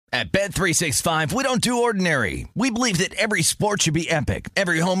At Bet365, we don't do ordinary. We believe that every sport should be epic.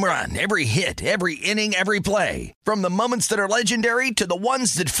 Every home run, every hit, every inning, every play. From the moments that are legendary to the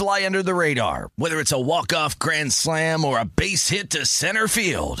ones that fly under the radar. Whether it's a walk-off grand slam or a base hit to center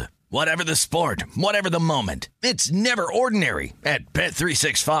field. Whatever the sport, whatever the moment. It's never ordinary at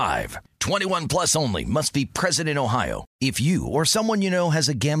Bet365. 21 plus only. Must be present in Ohio. If you or someone you know has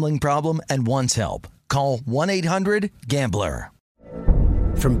a gambling problem and wants help, call 1-800-GAMBLER.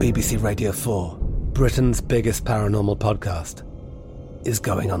 From BBC Radio 4, Britain's biggest paranormal podcast is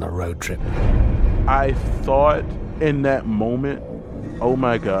going on a road trip. I thought in that moment, oh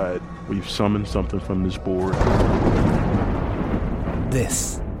my God, we've summoned something from this board.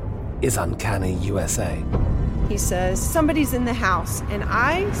 This is Uncanny USA. He says, somebody's in the house, and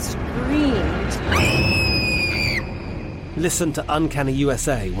I screamed. Listen to Uncanny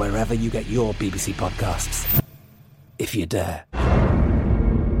USA wherever you get your BBC podcasts, if you dare.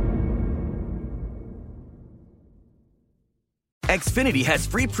 Xfinity has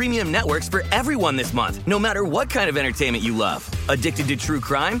free premium networks for everyone this month, no matter what kind of entertainment you love. Addicted to true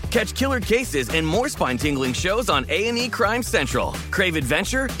crime? Catch killer cases and more spine-tingling shows on A&E Crime Central. Crave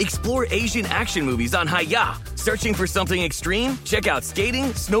adventure? Explore Asian action movies on Hi-YAH. Searching for something extreme? Check out skating,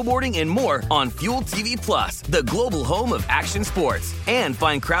 snowboarding, and more on Fuel TV Plus, the global home of action sports. And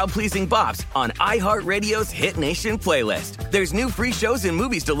find crowd-pleasing bops on iHeartRadio's Hit Nation playlist. There's new free shows and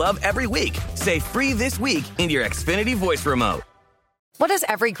movies to love every week. Say free this week in your Xfinity voice remote. What does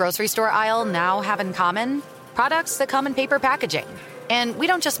every grocery store aisle now have in common? Products that come in paper packaging. And we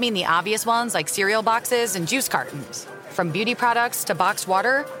don't just mean the obvious ones like cereal boxes and juice cartons. From beauty products to boxed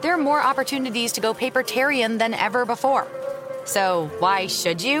water, there are more opportunities to go papertarian than ever before. So why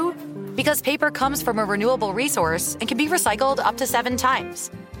should you? Because paper comes from a renewable resource and can be recycled up to 7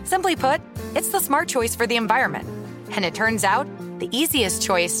 times. Simply put, it's the smart choice for the environment. And it turns out, the easiest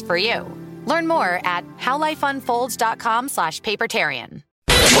choice for you. Learn more at howlifeunfolds.com/papertarian.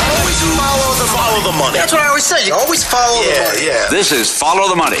 Always follow the money. That's what I always say. You always follow the money. Yeah. This is Follow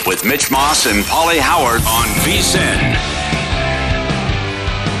the Money with Mitch Moss and Paulie Howard on VSiN.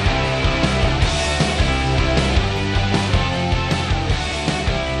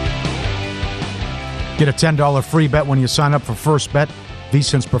 Get a $10 free bet when you sign up for First Bet,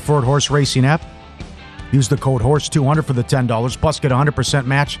 VSiN's preferred horse racing app. Use the code HORSE200 for the $10, plus get a 100%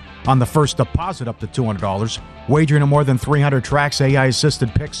 match on the first deposit up to $200. Wagering on more than 300 tracks,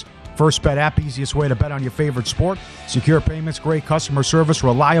 AI-assisted picks. First Bet app, easiest way to bet on your favorite sport. Secure payments, great customer service,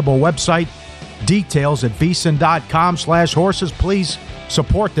 reliable website. Details at VSiN.com/horses. Please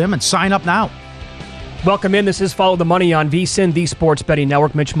support them and sign up now. Welcome in. This is Follow the Money on VSiN, the Sports Betting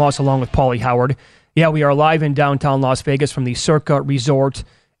Network. Mitch Moss along with Paulie Howard. Yeah, we are live in downtown Las Vegas from the Circa Resort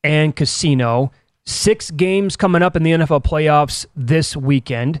and Casino. 6 games coming up in the NFL playoffs this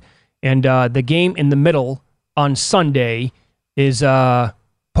weekend. And the game in the middle on Sunday is,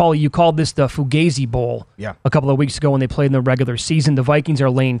 Paulie, you called this the Fugazi Bowl a couple of weeks ago when they played in the regular season. The Vikings are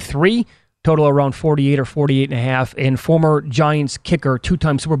laying 3, total around 48 or 48.5. And former Giants kicker,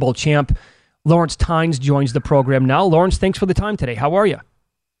 2-time Super Bowl champ, Lawrence Tynes joins the program now. Lawrence, thanks for the time today. How are you?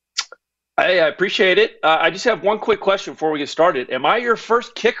 Hey, I appreciate it. I just have one quick question before we get started. Am I your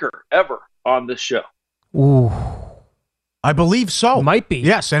first kicker ever on this show? Ooh. I believe so. Might be.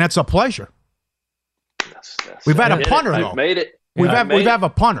 Yes, and it's a pleasure. We've had a punter, though. I've made it. We've had a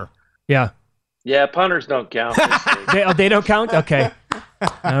punter. Yeah. Yeah, punters don't count. They don't count? Okay.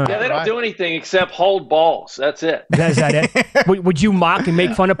 Yeah, they don't do anything except hold balls. That's it. Is that it? Would you mock and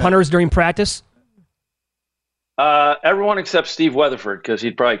make fun of punters during practice? Everyone except Steve Weatherford, because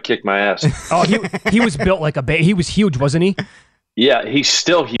he'd probably kick my ass. Oh, he was built like a baby. He was huge, wasn't he? Yeah, he's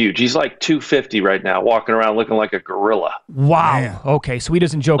still huge. He's like 250 right now, walking around looking like a gorilla. Wow. Man. Okay, so he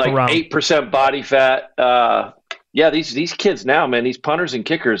doesn't joke around. 8% body fat. Yeah, these kids now, man, these punters and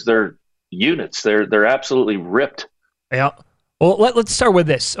kickers, they're units. They're absolutely ripped. Yeah. Well, let's start with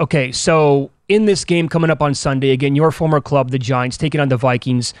this. Okay, so in this game coming up on Sunday, again, your former club, the Giants, taking on the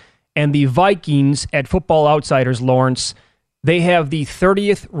Vikings. And the Vikings, at Football Outsiders, Lawrence, they have the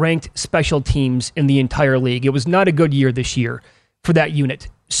 30th ranked special teams in the entire league. It was not a good year this year for that unit.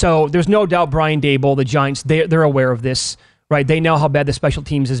 So there's no doubt Brian Daboll, the Giants, they're aware of this, right? They know how bad the special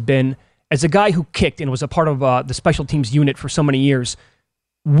teams has been. As a guy who kicked and was a part of the special teams unit for so many years,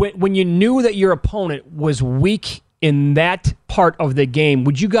 when you knew that your opponent was weak in that part of the game,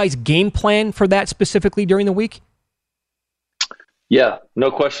 would you guys game plan for that specifically during the week? Yeah,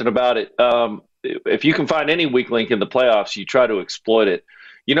 no question about it. If you can find any weak link in the playoffs, you try to exploit it.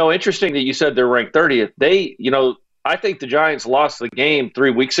 You know, interesting that you said they're ranked 30th. I think the Giants lost the game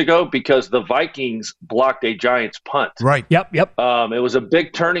 3 weeks ago because the Vikings blocked a Giants punt. Right. Yep. It was a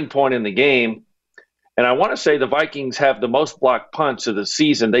big turning point in the game. And I want to say the Vikings have the most blocked punts of the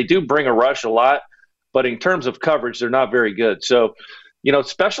season. They do bring a rush a lot, but in terms of coverage, they're not very good. So,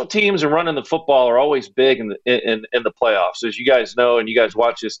 special teams and running the football are always big in the playoffs, as you guys know, and you guys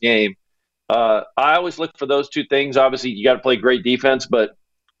watch this game. I always look for those two things. Obviously, you got to play great defense, but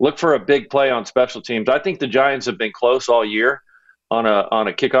look for a big play on special teams. I think the Giants have been close all year on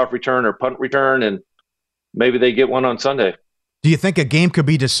a kickoff return or punt return, and maybe they get one on Sunday. Do you think a game could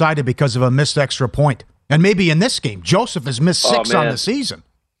be decided because of a missed extra point? And maybe in this game, Joseph has missed 6 on the season.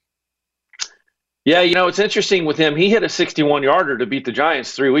 Yeah, it's interesting with him. He hit a 61-yarder to beat the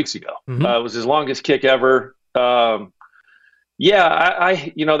Giants 3 weeks ago. Mm-hmm. It was his longest kick ever. That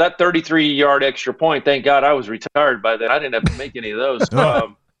 33-yard extra point, thank God I was retired by then. I didn't have to make any of those.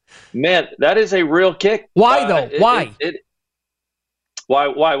 Man, that is a real kick. Why, though? Why?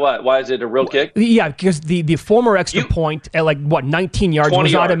 Why what? Why is it a real kick? Yeah, because the former extra point at 19 yards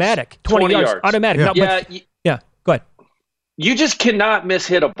was automatic. 20 yards. Automatic. Yeah. Go ahead. You just cannot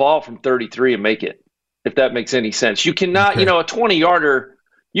hit a ball from 33 and make it, if that makes any sense. You cannot, a 20-yarder,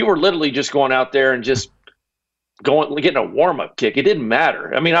 you were literally just going out there and just getting a warm-up kick. It didn't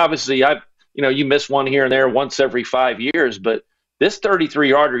matter. I mean, obviously, you miss one here and there once every 5 years, but this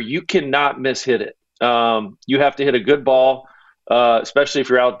 33-yarder, you cannot hit it. You have to hit a good ball, especially if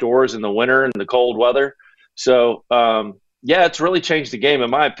you're outdoors in the winter and the cold weather. So, it's really changed the game. In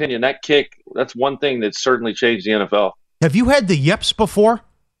my opinion, that kick, that's one thing that's certainly changed the NFL. Have you had the yips before?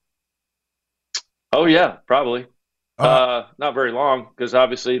 Oh, yeah, probably. Not very long, because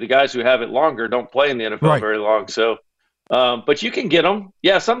obviously the guys who have it longer don't play in the NFL very long. So, but you can get them.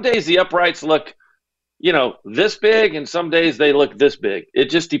 Yeah, some days the uprights look, this big, and some days they look this big. It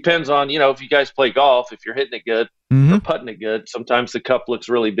just depends on, if you guys play golf, if you're hitting it good, or putting it good. Sometimes the cup looks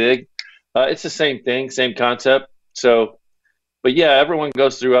really big. It's the same thing, same concept. So, but yeah, everyone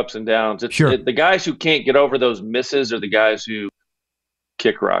goes through ups and downs. The guys who can't get over those misses are the guys who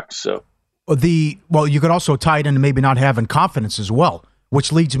kick rocks. So. You could also tie it into maybe not having confidence as well,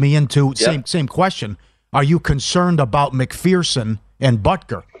 which leads me into same question. Are you concerned about McPherson and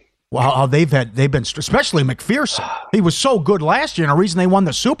Butker? Well, how they've been, especially McPherson. He was so good last year, and the reason they won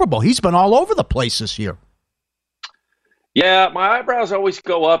the Super Bowl. He's been all over the place this year. Yeah, my eyebrows always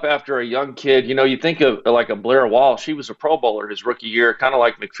go up after a young kid. You think of like a Blair Walsh. He was a Pro Bowler his rookie year, kind of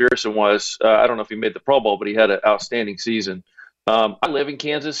like McPherson was. I don't know if he made the Pro Bowl, but he had an outstanding season. I live in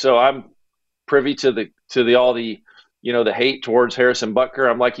Kansas, so I'm privy to the hate towards Harrison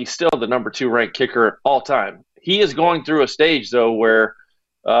Butker. I'm like, he's still the number 2 ranked kicker all time. He is going through a stage though where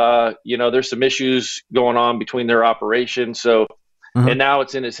there's some issues going on between their operations. So, and now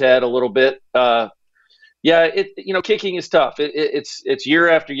it's in his head a little bit. Kicking is tough. It's year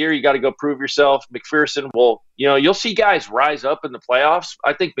after year. You got to go prove yourself. McPherson will, you'll see guys rise up in the playoffs.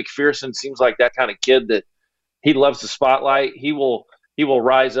 I think McPherson seems like that kind of kid that he loves the spotlight. He will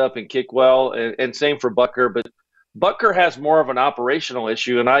rise up and kick well, and same for Butker. But Butker has more of an operational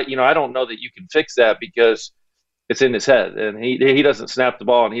issue, and I don't know that you can fix that because it's in his head, and he doesn't snap the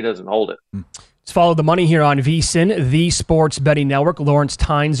ball and he doesn't hold it. Let's follow the money here on VSiN, the sports betting network. Lawrence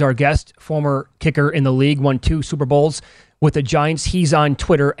Tynes, our guest, former kicker in the league, won 2 Super Bowls with the Giants. He's on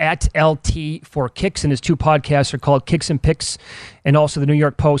Twitter at LT4Kicks, and his 2 podcasts are called Kicks and Picks, and also the New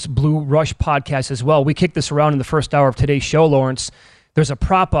York Post Blue Rush podcast as well. We kicked this around in the first hour of today's show, Lawrence. There's a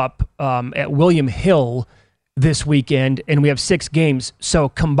prop-up at William Hill this weekend, and we have 6 games. So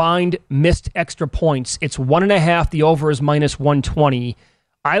combined missed extra points, it's 1.5. The over is minus 120.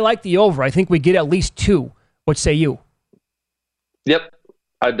 I like the over. I think we get at least 2. What say you? Yep,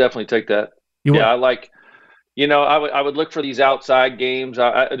 I'd definitely take that. I like. I would look for these outside games.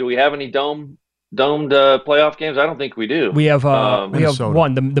 Do we have any domed playoff games? I don't think we do. We have one.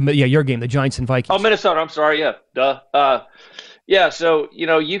 Your game, the Giants and Vikings. Oh, Minnesota. I'm sorry. Yeah, duh. So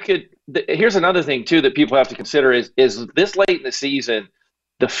you could. Here's another thing too that people have to consider is this late in the season,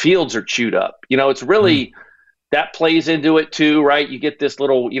 the fields are chewed up. It's really that plays into it too, right? You get this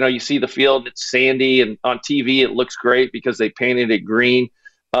little, you see the field, it's sandy, and on TV it looks great because they painted it green.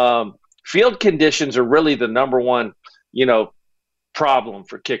 Field conditions are really the number one, problem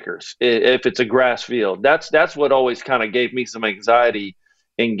for kickers. If it's a grass field, that's what always kind of gave me some anxiety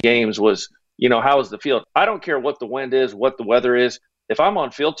in games was, how is the field? I don't care what the wind is, what the weather is. If I'm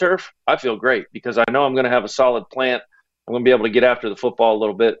on field turf, I feel great because I know I'm going to have a solid plant. I'm going to be able to get after the football a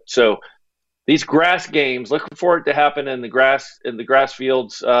little bit. So these grass games, looking for it to happen in the grass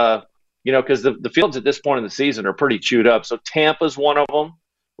fields, because the fields at this point in the season are pretty chewed up. So Tampa's one of them,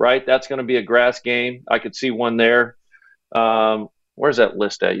 right? That's going to be a grass game. I could see one there. Where's that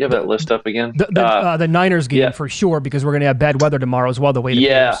list at? You have that list up again? The Niners game for sure, because we're going to have bad weather tomorrow as well, the way it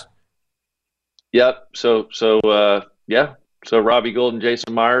appears. Yep. So Robbie Gould and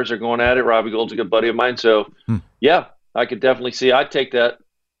Jason Myers are going at it. Robbie Gould's a good buddy of mine. So, I could definitely see. I'd take that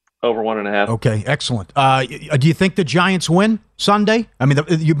over 1.5. Okay, excellent. Do you think the Giants win Sunday? I mean, the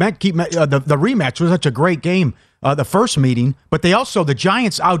rematch was such a great game, the first meeting, but the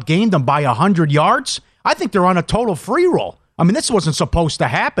Giants outgained them by 100 yards. I think they're on a total free roll. I mean, this wasn't supposed to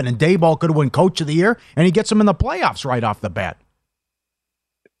happen, and Daboll could have won Coach of the Year, and he gets them in the playoffs right off the bat.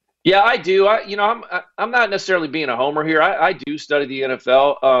 Yeah, I do. I'm not necessarily being a homer here. I do study the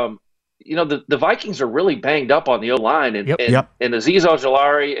NFL. The Vikings are really banged up on the O-line, and Azeez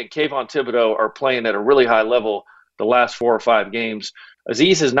Ojulari and Kayvon Thibodeau are playing at a really high level the last 4 or 5 games.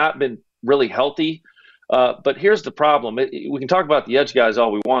 Azeez has not been really healthy, but here's the problem. We can talk about the edge guys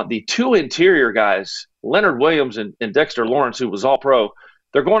all we want. The 2 interior guys, Leonard Williams and Dexter Lawrence, who was all-pro,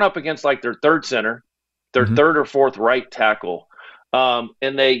 they're going up against like their third center, their third or fourth right tackle.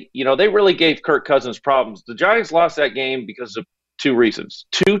 And they really gave Kirk Cousins problems. The Giants lost that game because of 2 reasons: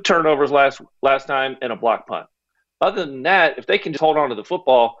 2 turnovers last time and a block punt. Other than that, if they can just hold on to the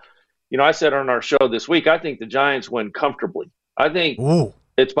football, I said on our show this week, I think the Giants win comfortably. I think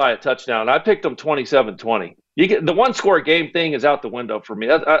it's by a touchdown. I picked them 27-20. You get the 1-score game thing is out the window for me.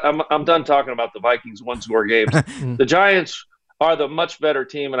 I'm done talking about the Vikings 1-score games. The Giants are the much better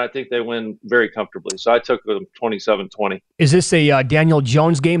team, and I think they win very comfortably. So I took them 27-20. Is this a Daniel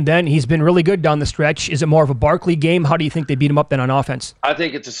Jones game then? He's been really good down the stretch. Is it more of a Barkley game? How do you think they beat him up then on offense? I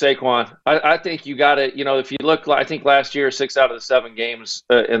think it's a Saquon. I think you got it. If you look, I think last year 6 out of the 7 games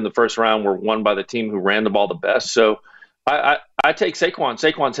in the first round were won by the team who ran the ball the best. So I take Saquon.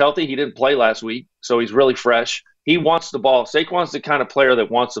 Saquon's healthy. He didn't play last week, so he's really fresh. He wants the ball. Saquon's the kind of player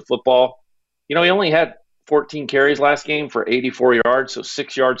that wants the football. He only had 14 carries last game for 84 yards, so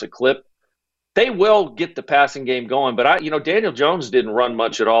 6 yards a clip. They will get the passing game going, but Daniel Jones didn't run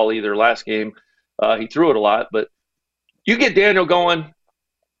much at all either last game. He threw it a lot, but you get Daniel going,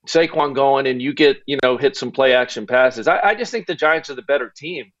 Saquon going, and you get, hit some play action passes. I just think the Giants are the better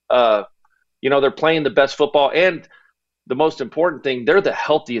team. They're playing the best football, and the most important thing, they're the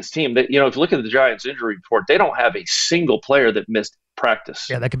healthiest team. If you look at the Giants injury report, they don't have a single player that missed practice.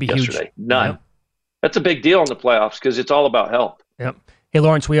 Yeah, that could be yesterday. Huge. None. Yeah. That's a big deal in the playoffs because it's all about health. Yep. Hey,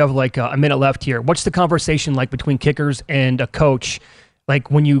 Lawrence, we have like a minute left here. What's the conversation like between kickers and a coach? Like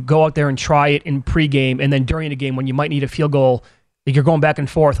when you go out there and try it in pregame and then during the game when you might need a field goal, you're going back and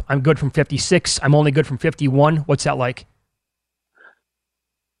forth. I'm good from 56. I'm only good from 51. What's that like?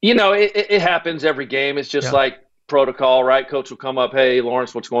 It happens every game. It's just like protocol, right? Coach will come up, hey,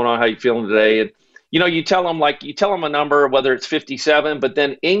 Lawrence, what's going on? How you feeling today? And you tell them a number, whether it's 57, but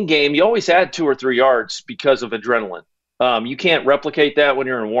then in game, you always add 2 or 3 yards because of adrenaline. You can't replicate that when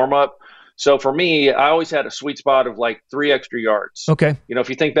you're in warm up. So for me, I always had a sweet spot of like 3 extra yards. Okay. If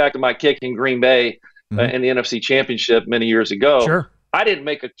you think back to my kick in Green Bay in the NFC Championship many years ago, I didn't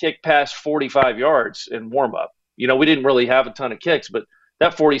make a kick past 45 yards in warm up. We didn't really have a ton of kicks, but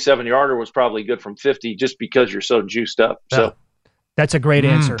that 47-yarder was probably good from 50 just because you're so juiced up. Yeah. So. That's a great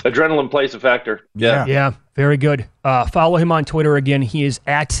answer. Adrenaline plays a factor. Yeah, very good. Follow him on Twitter again. He is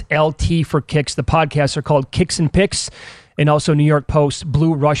at LT for Kicks. The podcasts are called Kicks and Picks, and also New York Post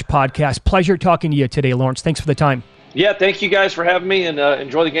Blue Rush podcast. Pleasure talking to you today, Lawrence. Thanks for the time. Yeah, thank you guys for having me, and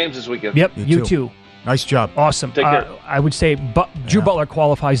enjoy the games this weekend. Yep, you too. Nice job. Awesome. Take care. I would say Drew Butler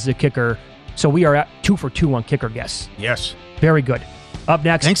qualifies as a kicker, so we are at 2 for 2 on kicker guess. Yes. Very good. Up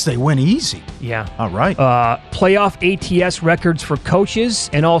next. Thanks, they win easy. Yeah. All right. Playoff ATS records for coaches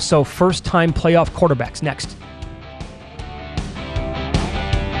and also first-time playoff quarterbacks. Next.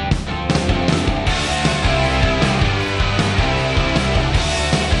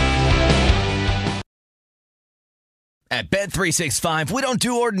 At Bet365, we don't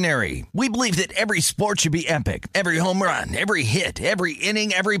do ordinary. We believe that every sport should be epic. Every home run, every hit, every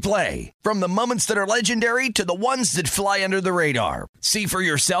inning, every play. From the moments that are legendary to the ones that fly under the radar. See for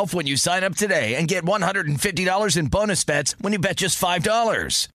yourself when you sign up today and get $150 in bonus bets when you bet just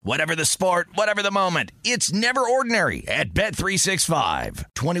 $5. Whatever the sport, whatever the moment, it's never ordinary at Bet365.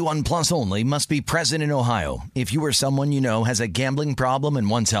 21 plus only. Must be present in Ohio. If you or someone you know has a gambling problem and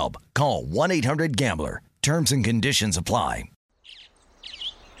wants help, call 1-800-GAMBLER. Terms and conditions apply.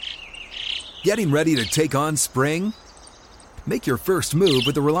 Getting ready to take on spring? Make your first move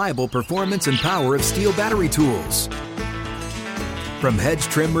with the reliable performance and power of Steel battery tools. From hedge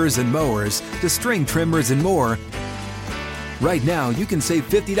trimmers and mowers to string trimmers and more, right now you can save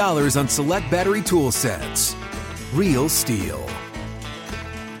 $50 on select battery tool sets. Real Steel.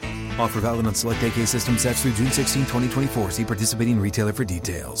 Offer valid on select AK system sets through June 16, 2024. See participating retailer for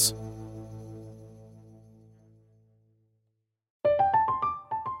details.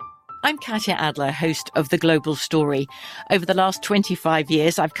 I'm Katya Adler, host of The Global Story. Over the last 25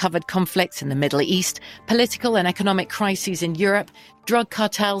 years, I've covered conflicts in the Middle East, political and economic crises in Europe, drug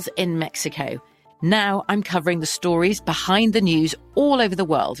cartels in Mexico. Now I'm covering the stories behind the news all over the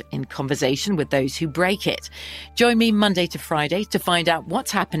world in conversation with those who break it. Join me Monday to Friday to find out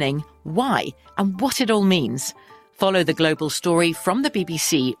what's happening, why, and what it all means. Follow The Global Story from the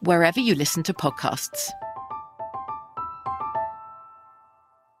BBC wherever you listen to podcasts.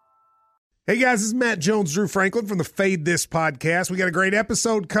 Hey guys, this is Matt Jones, Drew Franklin from the Fade This podcast. We got a great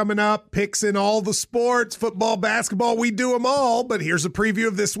episode coming up, picks in all the sports, football, basketball, we do them all, but here's a preview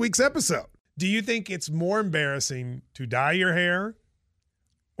of this week's episode. Do you think it's more embarrassing to dye your hair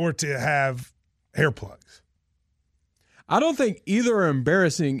or to have hair plugs? I don't think either are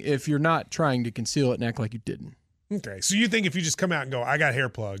embarrassing if you're not trying to conceal it and act like you didn't. Okay, so you think if you just come out and go, I got hair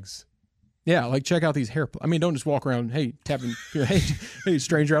plugs. Yeah, like check out these hair plugs. I mean, don't just walk around, hey, tapping, hey,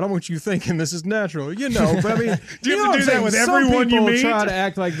 stranger, I don't want you thinking this is natural. You know, but I mean, do you have to do that with everyone you meet? Try to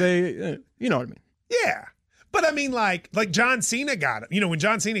act like they, you know what I mean? Yeah. But I mean, like John Cena got it. You know, when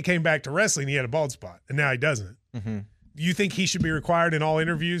John Cena came back to wrestling, he had a bald spot, and now he doesn't. Mm-hmm. You think he should be required in all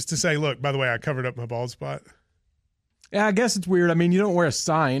interviews to say, look, by the way, I covered up my bald spot? Yeah, I guess it's weird. I mean, you don't wear a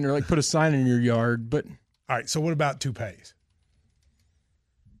sign or like put a sign in your yard, but. All right, so what about toupees?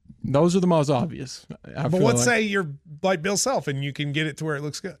 Those are the most obvious. But let's say you're like Bill Self and you can get it to where it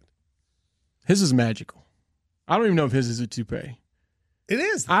looks good. His is magical. I don't even know if his is a toupee. It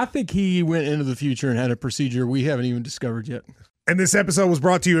is. I think he went into the future and had a procedure we haven't even discovered yet. And this episode was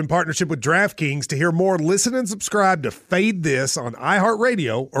brought to you in partnership with DraftKings. To hear more, listen and subscribe to Fade This on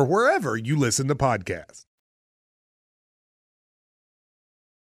iHeartRadio or wherever you listen to podcasts.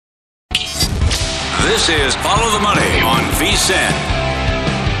 This is Follow the Money on VSiN.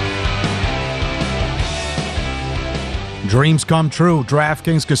 Dreams come true.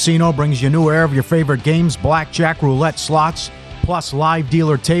 DraftKings Casino brings you new air of your favorite games, blackjack, roulette, slots, plus live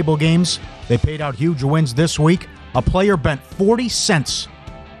dealer table games. They paid out huge wins this week. A player bent 40 cents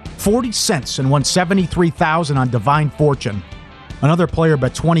and won $73,000 on Divine Fortune. Another player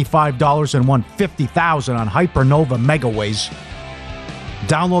bet $25 and won $50,000 on Hypernova Megaways.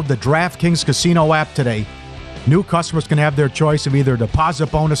 Download the DraftKings Casino app today. New customers can have their choice of either a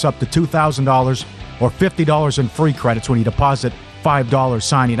deposit bonus up to $2,000 or $50 in free credits when you deposit $5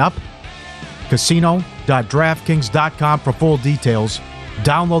 signing up. Casino.DraftKings.com for full details.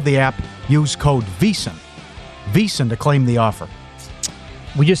 Download the app. Use code VSiN. VSiN to claim the offer.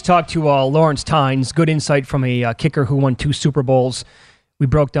 We just talked to Lawrence Tynes. Good insight from a kicker who won 2 Super Bowls. We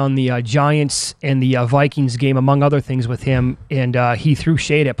broke down the Giants and the Vikings game, among other things, with him, and he threw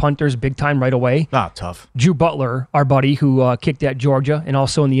shade at punters big time right away. Tough. Drew Butler, our buddy who kicked at Georgia and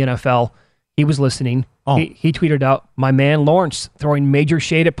also in the NFL, he was listening. Oh. He tweeted out, my man Lawrence throwing major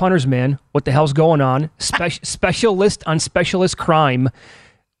shade at punters, man. What the hell's going on? Specialist on specialist crime.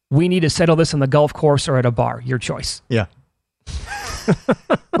 We need to settle this on the golf course or at a bar. Your choice. Yeah.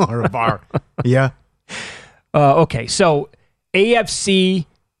 Or a bar. Yeah. Okay, so AFC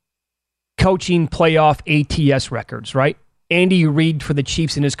coaching playoff ATS records, right? Andy Reid for the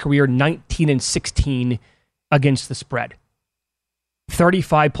Chiefs in his career, 19-16 against the spread.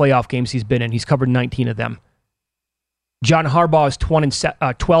 35 playoff games he's been in. He's covered 19 of them. John Harbaugh is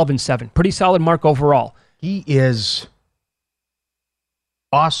 12-7. Pretty solid mark overall. He is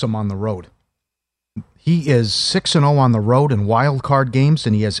awesome on the road. He is 6-0 on the road in wild card games,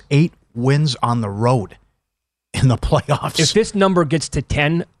 and he has 8 wins on the road in the playoffs. If this number gets to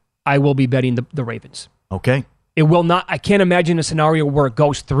 10, I will be betting the Ravens. Okay. It will not. I can't imagine a scenario where it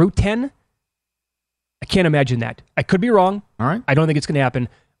goes through 10. I can't imagine that. I could be wrong. All right. I don't think it's going to happen,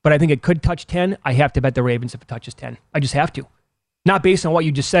 but I think it could touch 10. I have to bet the Ravens if it touches 10. I just have to. Not based on what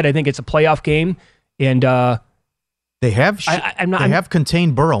you just said. I think it's a playoff game, and they have have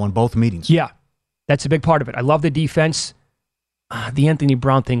contained Burrow in both meetings. Yeah, that's a big part of it. I love the defense. The Anthony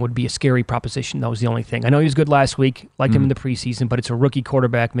Brown thing would be a scary proposition. That was the only thing. I know he was good last week, liked him in the preseason, but it's a rookie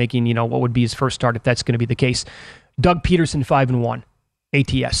quarterback making, what would be his first start if that's going to be the case. Doug Peterson, 5-1,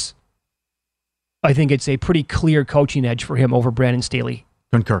 ATS. I think it's a pretty clear coaching edge for him over Brandon Staley.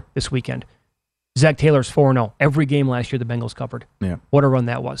 Concur. This weekend. Zach Taylor's 4-0. Every game last year the Bengals covered. Yeah. What a run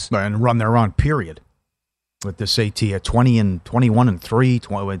that was. And a run they're on, period. With this AT at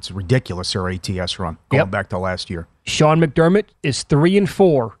 21-3, it's ridiculous, their ATS run, going back to last year. Sean McDermott is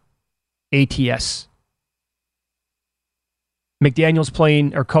 3-4 ATS. McDaniel's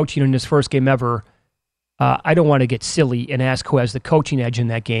playing or coaching in his first game ever I don't want to get silly and ask who has the coaching edge in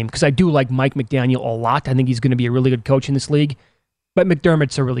that game, because I do like Mike McDaniel a lot. I think he's going to be a really good coach in this league. But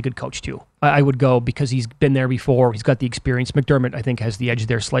McDermott's a really good coach, too. I would go because he's been there before. He's got the experience. McDermott, I think, has the edge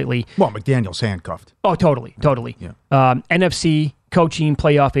there slightly. Well, McDaniel's handcuffed. Oh, totally. Yeah. NFC, coaching,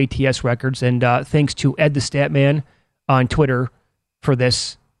 playoff ATS records. And thanks to Ed the Statman on Twitter for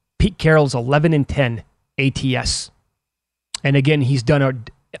this, Pete Carroll's 11-10 ATS. And again, he's done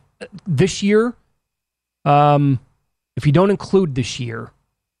this year, if you don't include this year,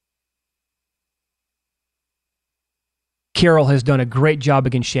 Carroll has done a great job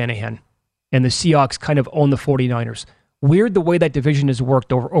against Shanahan, and the Seahawks kind of own the 49ers. Weird the way that division has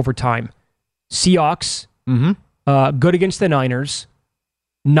worked over time. Seahawks, good against the Niners.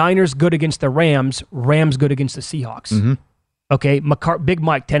 Niners good against the Rams. Rams good against the Seahawks. Okay, Big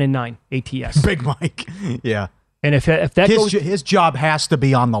Mike, 10-9 ATS. Big Mike, yeah. And if that his job has to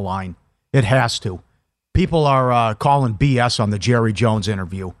be on the line. It has to. People are calling BS on the Jerry Jones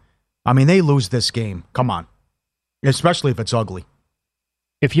interview. I mean, they lose this game. Come on. Especially if it's ugly.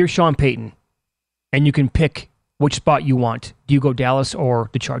 If you're Sean Payton and you can pick which spot you want, do you go Dallas or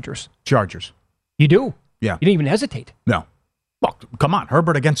the Chargers? Chargers. You do? Yeah. You didn't even hesitate. No. Well, come on.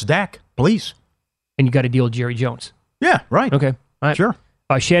 Herbert against Dak, please. And you got to deal with Jerry Jones. Yeah, right. Okay. All right. Sure.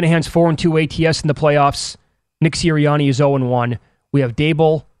 Shanahan's 4-2 ATS in the playoffs. Nick Sirianni is 0-1. We have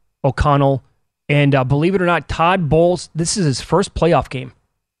Dable, O'Connell, and believe it or not, Todd Bowles. This is his first playoff game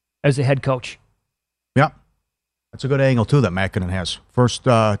as a head coach. Yep. That's a good angle, too, that Mackinnon has. First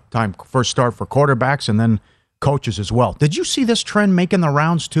start for quarterbacks and then coaches as well. Did you see this trend making the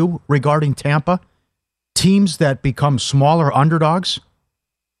rounds, too, regarding Tampa? Teams that become smaller underdogs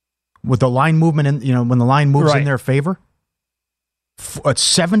with the line movement, when the line moves in their favor?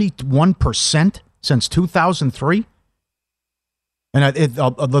 It's 71% since 2003. And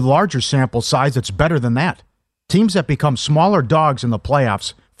the larger sample size, it's better than that. Teams that become smaller dogs in the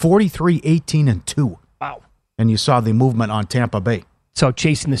playoffs, 43-18-2. Wow. And you saw the movement on Tampa Bay. So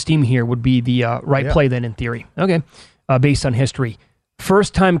chasing the steam here would be the right play then in theory. Okay. Based on history.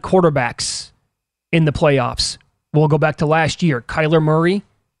 First-time quarterbacks in the playoffs. We'll go back to last year. Kyler Murray.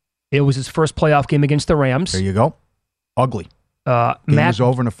 It was his first playoff game against the Rams. There you go. Ugly. Game was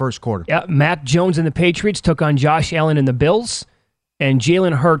over in the first quarter. Yeah, Mac Jones and the Patriots took on Josh Allen and the Bills, and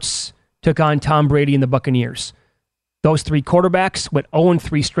Jalen Hurts took on Tom Brady and the Buccaneers. Those three quarterbacks went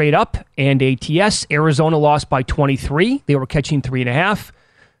 0-3 straight up and ATS. Arizona lost by 23. They were catching 3.5.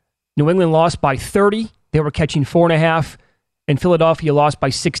 New England lost by 30. They were catching 4.5. And Philadelphia lost by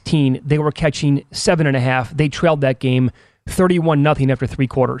 16. They were catching 7.5. They trailed that game 31-0 after three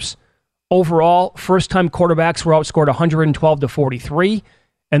quarters. Overall, first-time quarterbacks were outscored 112-43,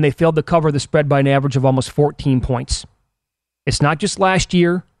 and they failed to cover the spread by an average of almost 14 points. It's not just last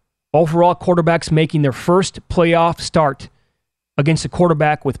year. Overall, quarterbacks making their first playoff start against a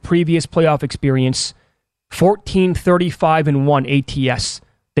quarterback with previous playoff experience, 14-35-1 ATS.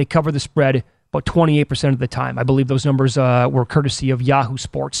 They cover the spread about 28% of the time. I believe those numbers were courtesy of Yahoo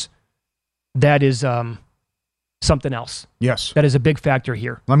Sports. That is something else. Yes. That is a big factor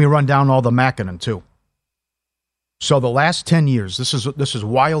here. Let me run down all the Mackinnon, too. So the last 10 years, this is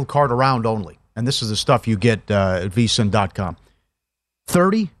wild card around only, and this is the stuff you get at vsin.com.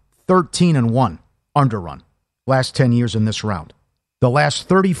 30-13-1 underrun last 10 years in this round. The last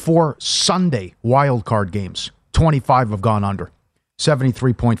 34 Sunday wild card games, 25 have gone under,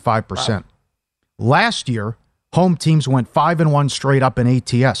 73.5%. Wow. Last year, home teams went 5-1 straight up in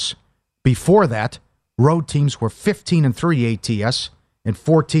ATS. Before that, road teams were 15-3 ATS and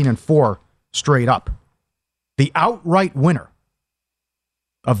 14-4 straight up. The outright winner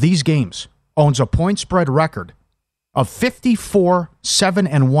of these games owns a point spread record of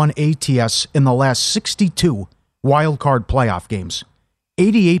 54-7-1 ATS in the last 62 wild card playoff games,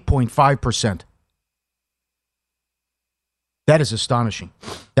 88.5%. That is astonishing,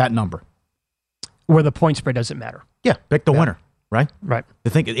 that number. Where the point spread doesn't matter. Yeah, pick the winner, right? Right.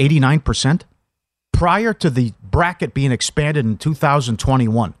 You think 89%? Prior to the bracket being expanded in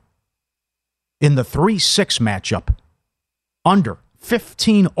 2021, in the 3-6 matchup, under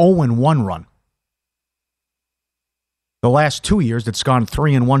 15-0-1 run. The last 2 years, it's gone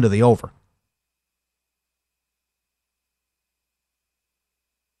 3-1 to the over.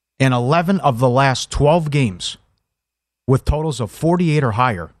 And 11 of the last 12 games with totals of 48 or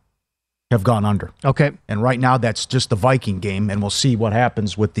higher have gone under. Okay. And right now, that's just the Viking game, and we'll see what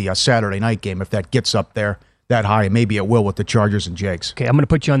happens with the Saturday night game. If that gets up there that high, maybe it will with the Chargers and Jags. Okay, I'm going to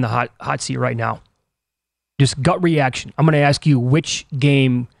put you on the hot seat right now. Just gut reaction. I'm going to ask you which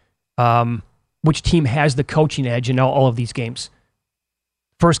game, which team has the coaching edge in all of these games.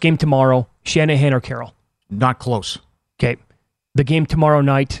 First game tomorrow, Shanahan or Carroll? Not close. Okay. The game tomorrow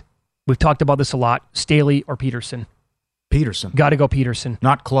night, we've talked about this a lot. Staley or Peterson? Peterson. Got to go Peterson.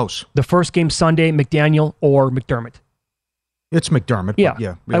 Not close. The first game Sunday, McDaniel or McDermott? It's McDermott.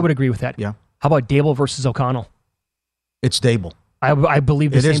 Yeah, I would agree with that. Yeah. How about Dable versus O'Connell? It's Dable. I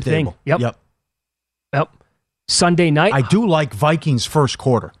believe the same thing. Yep. Sunday night. I do like Vikings first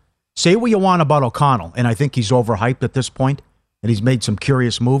quarter. Say what you want about O'Connell, and I think he's overhyped at this point, and he's made some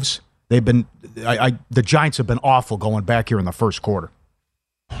curious moves. They've been, the Giants have been awful going back here in the first quarter.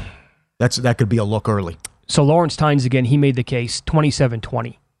 That could be a look early. So Lawrence Tynes again, he made the case,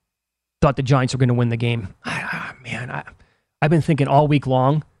 27-20. Thought the Giants were going to win the game. I've been thinking all week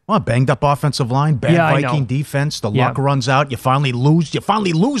long. Well, banged up offensive line, bad Viking defense. The luck runs out. You finally lose. You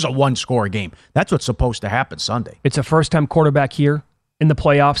finally lose a one-score game. That's what's supposed to happen Sunday. It's a first-time quarterback here in the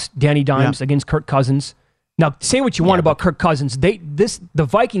playoffs. Danny Dimes against Kirk Cousins. Now, say what you want about Kirk Cousins. The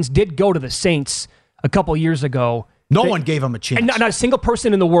Vikings did go to the Saints a couple years ago. No one gave him a chance. And not a single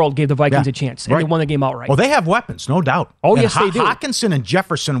person in the world gave the Vikings a chance. And they won the game outright. Well, they have weapons, no doubt. Oh, yes, they do. Hockenson and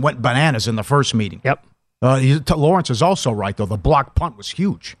Jefferson went bananas in the first meeting. Yep. Lawrence is also right, though. The block punt was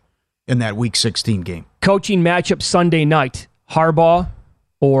huge in that Week 16 game. Coaching matchup Sunday night, Harbaugh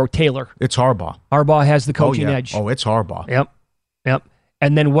or Taylor? It's Harbaugh. Harbaugh has the coaching edge. Oh, it's Harbaugh. Yep.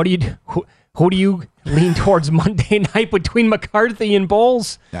 And then what do you do? Who do you lean towards Monday night between McCarthy and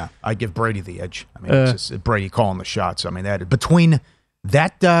Bowles? Yeah, I give Brady the edge. I mean, it's just Brady calling the shots. I mean, between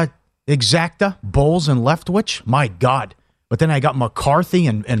that exacta, Bowles and Leftwich, my God. But then I got McCarthy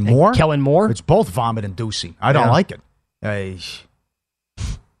and Moore. Kellen Moore. It's both vomit-inducing. I don't like it.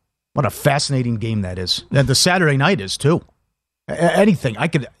 What a fascinating game that is. And the Saturday night is, too. Anything. I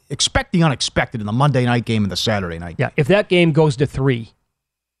could expect the unexpected in the Monday night game and the Saturday night game. If that game goes to 3,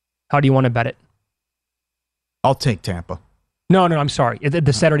 how do you want to bet it? I'll take Tampa. No, I'm sorry.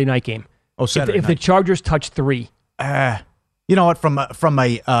 The Saturday night game. Oh, Saturday If the Chargers touch 3. You know what? From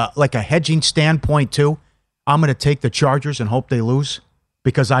a like a hedging standpoint, too, I'm going to take the Chargers and hope they lose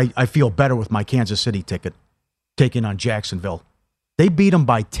because I feel better with my Kansas City ticket taking on Jacksonville. They beat them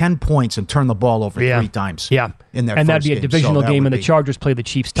by 10 points and turned the ball over 3 times. Yeah. In their and first that'd be a game. divisional game, and the Chargers play the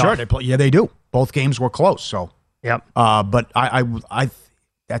Chiefs tough. Sure, they do. Both games were close. So, yep. But I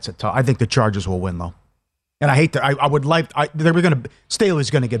that's a tough. I think the Chargers will win though, and I hate to. I would like. They were going to.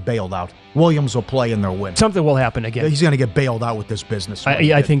 Staley's going to get bailed out. Williams will play and they'll win. Something will happen again. He's going to get bailed out with this business.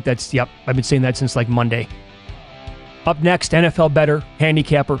 I think that's. Yep. I've been saying that since like Monday. Up next, NFL bettor,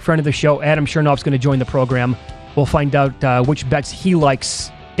 handicapper, friend of the show, Adam Chernoff's going to join the program. We'll find out which bets he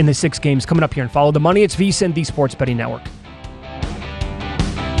likes in the 6 games coming up here and Follow the Money. It's VSiN, the Sports Betting Network.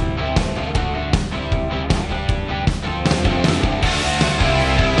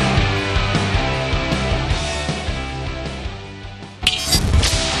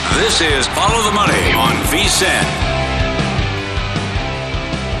 This is Follow the Money on VSiN.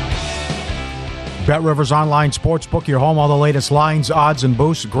 BetRivers Online Sportsbook, your home, all the latest lines, odds, and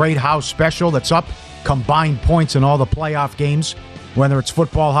boosts. Great house special that's up. Combined points in all the playoff games. Whether it's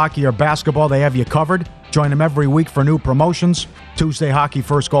football, hockey, or basketball, they have you covered. Join them every week for new promotions. Tuesday, hockey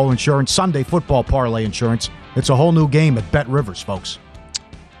first goal insurance. Sunday, football parlay insurance. It's a whole new game at BetRivers, folks.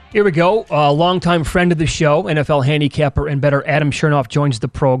 Here we go. A longtime friend of the show, NFL handicapper and bettor Adam Chernoff joins the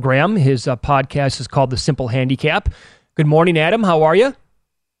program. His podcast is called The Simple Handicap. Good morning, Adam. How are you?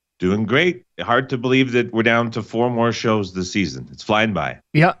 Doing great. Hard to believe that we're down to 4 more shows this season. It's flying by.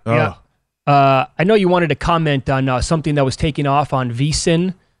 Yeah. I know you wanted to comment on something that was taking off on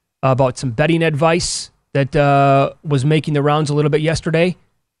VSiN about some betting advice that was making the rounds a little bit yesterday.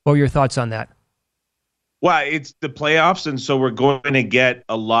 What were your thoughts on that? Well, it's the playoffs, and so we're going to get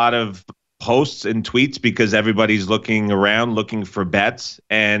a lot of posts and tweets because everybody's looking around, looking for bets.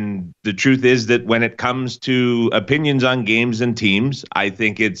 And the truth is that when it comes to opinions on games and teams, I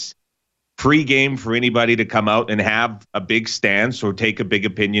think it's free game for anybody to come out and have a big stance or take a big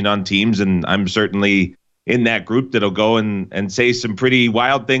opinion on teams. And I'm certainly in that group that'll go and say some pretty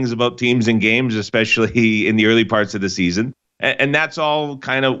wild things about teams and games, especially in the early parts of the season. And that's all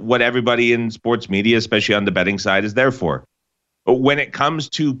kind of what everybody in sports media, especially on the betting side, is there for. But when it comes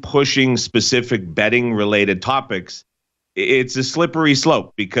to pushing specific betting related topics, it's a slippery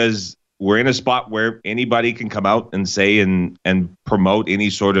slope because we're in a spot where anybody can come out and say and promote any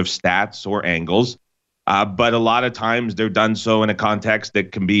sort of stats or angles. But a lot of times they're done so in a context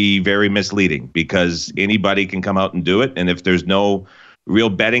that can be very misleading because anybody can come out and do it. And if there's no real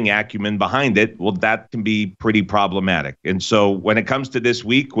betting acumen behind it, well, that can be pretty problematic. And so when it comes to this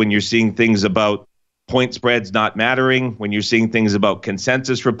week, when you're seeing things about point spreads not mattering, when you're seeing things about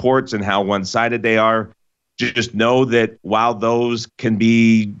consensus reports and how one-sided they are, just know that while those can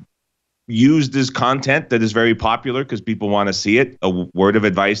be, used as content that is very popular because people want to see it. A word of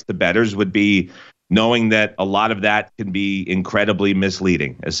advice to bettors would be knowing that a lot of that can be incredibly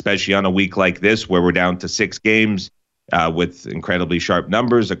misleading, especially on a week like this where we're down to 6 games with incredibly sharp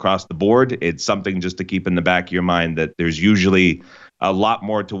numbers across the board. It's something just to keep in the back of your mind that there's usually a lot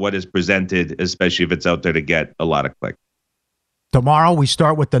more to what is presented, especially if it's out there to get a lot of clicks. Tomorrow we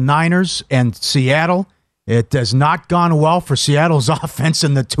start with the Niners and Seattle. It has not gone well for Seattle's offense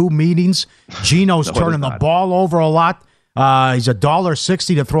in the 2 meetings. Geno's turning the ball over a lot. He's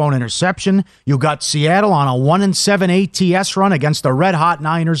 $1.60 to throw an interception. You got Seattle on a 1-7 ATS run against the red-hot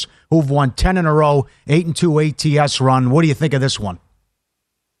Niners, who've won 10 in a row, 8-2 ATS run. What do you think of this one?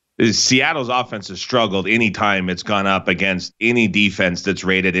 Seattle's offense has struggled anytime it's gone up against any defense that's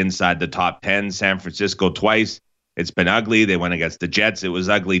rated inside the top 10. San Francisco twice. It's been ugly. They went against the Jets. It was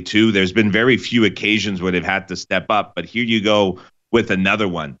ugly too. There's been very few occasions where they've had to step up, but here you go with another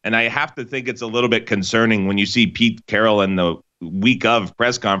one. And I have to think it's a little bit concerning when you see Pete Carroll in the week of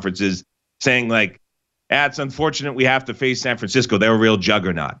press conferences saying like, it's unfortunate we have to face San Francisco. They're a real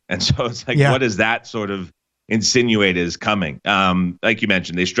juggernaut. And so it's like, what does that sort of insinuate is coming? Like you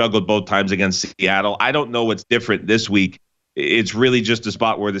mentioned, they struggled both times against Seattle. I don't know what's different this week. It's really just a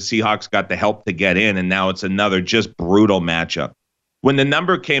spot where the Seahawks got the help to get in, and now it's another just brutal matchup. When the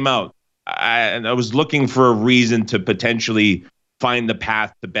number came out, I was looking for a reason to potentially find the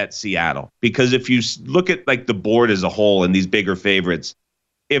path to bet Seattle. Because if you look at like the board as a whole and these bigger favorites,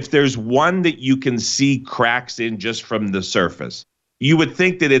 if there's one that you can see cracks in just from the surface, you would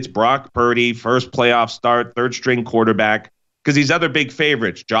think that it's Brock Purdy, first playoff start, third string quarterback, because these other big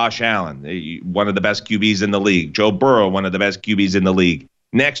favorites, Josh Allen, one of the best QBs in the league, Joe Burrow, one of the best QBs in the league.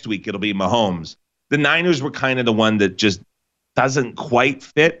 Next week, it'll be Mahomes. The Niners were kind of the one that just doesn't quite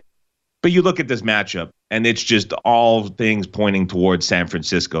fit. But you look at this matchup, and it's just all things pointing towards San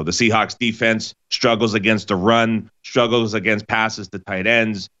Francisco. The Seahawks defense struggles against the run, struggles against passes to tight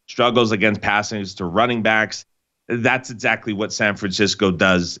ends, struggles against passes to running backs. That's exactly what San Francisco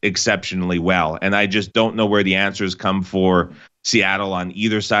does exceptionally well. And I just don't know where the answers come for Seattle on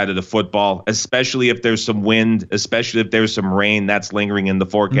either side of the football, especially if there's some wind, especially if there's some rain that's lingering in the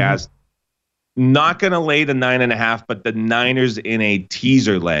forecast. Not going to lay the 9.5, but the Niners in a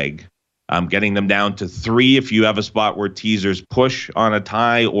teaser leg. Getting them down to 3 if you have a spot where teasers push on a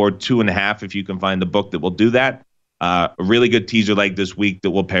tie, or 2.5 if you can find the book that will do that. A really good teaser leg this week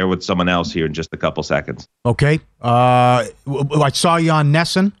that we'll pair with someone else here in just a couple seconds. Okay. I saw you on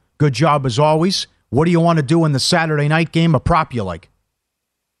Nesson. Good job as always. What do you want to do in the Saturday night game? A prop you like?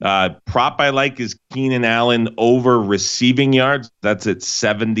 Prop I like is Keenan Allen over receiving yards. That's at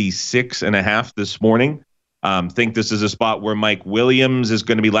 76.5 this morning. Think this is a spot where Mike Williams is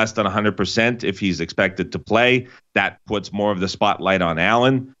going to be less than 100% if he's expected to play. That puts more of the spotlight on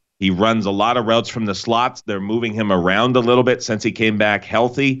Allen. He runs a lot of routes from the slots. They're moving him around a little bit since he came back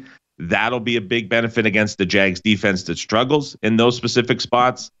healthy. That'll be a big benefit against the Jags defense that struggles in those specific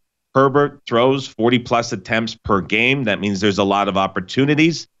spots. Herbert throws 40-plus attempts per game. That means there's a lot of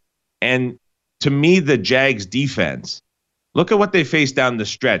opportunities. And to me, the Jags defense, look at what they faced down the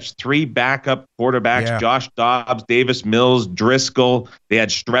stretch. 3 backup quarterbacks, Josh Dobbs, Davis Mills, Driscoll. They had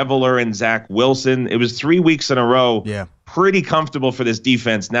Streveler and Zach Wilson. It was 3 weeks in a row. Pretty comfortable for this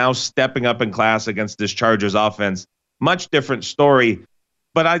defense. Now stepping up in class against this Chargers offense. Much different story.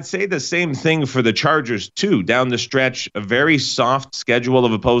 But I'd say the same thing for the Chargers, too. Down the stretch, a very soft schedule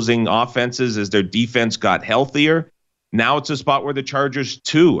of opposing offenses as their defense got healthier. Now it's a spot where the Chargers,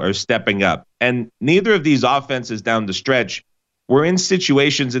 too, are stepping up. And neither of these offenses down the stretch were in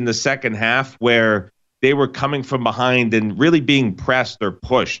situations in the second half where they were coming from behind and really being pressed or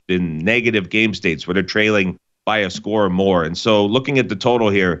pushed in negative game states where they're trailing by a score or more. And so looking at the total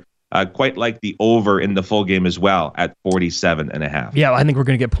here, quite like the over in the full game as well at 47.5. Yeah, I think we're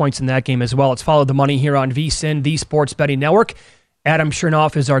going to get points in that game as well. Let's follow the money here on VSiN, the Sports Betting Network. Adam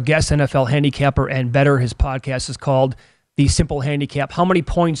Chernoff is our guest, NFL handicapper and bettor. His podcast is called The Simple Handicap. How many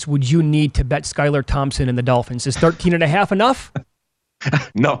points would you need to bet Skylar Thompson and the Dolphins? Is 13.5 enough?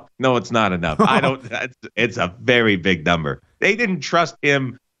 No, it's not enough. It's a very big number. They didn't trust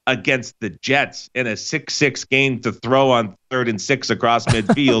him against the Jets in a 6-6 game to throw on 3rd and 6 across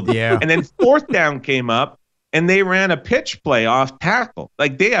midfield. And then 4th down came up and they ran a pitch play off tackle.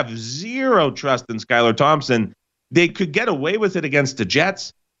 Like, they have zero trust in Skylar Thompson. They could get away with it against the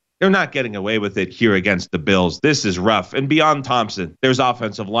Jets. They're not getting away with it here against the Bills. This is rough. And beyond Thompson, there's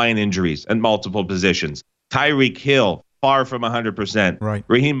offensive line injuries at multiple positions. Tyreek Hill, far from 100%. Right.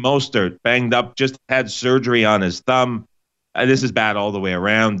 Raheem Mostert, banged up, just had surgery on his thumb. This is bad all the way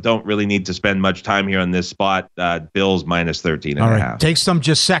around. Don't really need to spend much time here on this spot. Bills minus 13.5. All right. Take some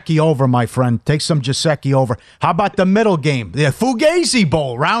Giuseppe over, my friend. Take some Giuseppe over. How about the middle game? The Fugazi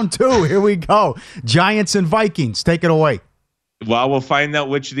Bowl, round 2. Here we go. Giants and Vikings. Take it away. Well, we'll find out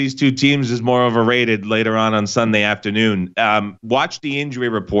which of these two teams is more overrated later on Sunday afternoon. Watch the injury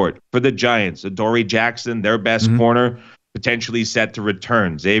report for the Giants. Adoree Jackson, their best corner, potentially set to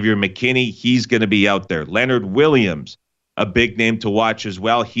return. Xavier McKinney, he's going to be out there. Leonard Williams, a big name to watch as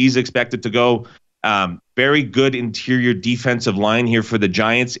well. He's expected to go. Very good interior defensive line here for the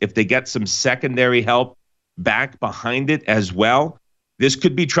Giants. If they get some secondary help back behind it as well, this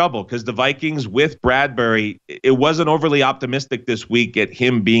could be trouble because the Vikings with Bradbury, it wasn't overly optimistic this week at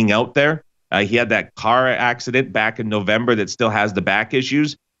him being out there. He had that car accident back in November that still has the back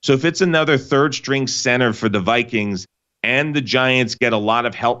issues. So if it's another third string center for the Vikings and the Giants get a lot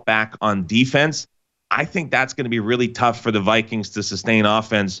of help back on defense, I think that's going to be really tough for the Vikings to sustain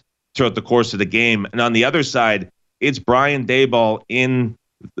offense throughout the course of the game. And on the other side, it's Brian Daboll in,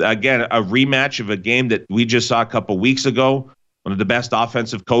 again, a rematch of a game that we just saw a couple weeks ago. One of the best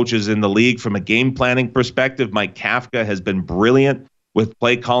offensive coaches in the league from a game planning perspective. Mike Kafka has been brilliant with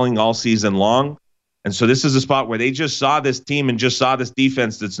play calling all season long. And so this is a spot where they just saw this team and just saw this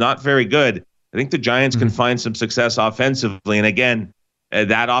defense that's not very good. I think the Giants can find some success offensively. And again,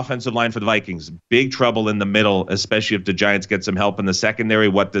 that offensive line for the Vikings, big trouble in the middle, especially if the Giants get some help in the secondary.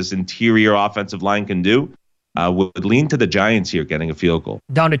 What this interior offensive line can do would lean to the Giants here getting a field goal.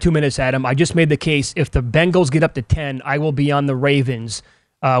 Down to 2 minutes, Adam. I just made the case. If the Bengals get up to 10, I will be on the Ravens.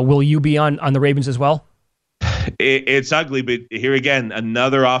 Will you be on the Ravens as well? It's ugly, but here again,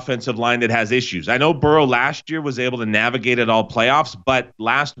 another offensive line that has issues. I know Burrow last year was able to navigate it all playoffs, but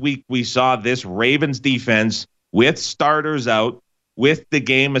last week we saw this Ravens defense with starters out, with the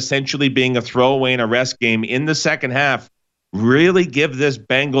game essentially being a throwaway and a rest game in the second half, really give this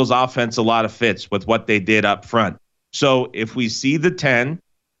Bengals offense a lot of fits with what they did up front. So if we see the 10,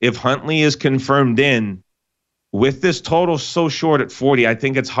 if Huntley is confirmed in, with this total so short at 40, I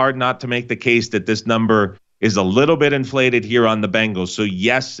think it's hard not to make the case that this number is a little bit inflated here on the Bengals. So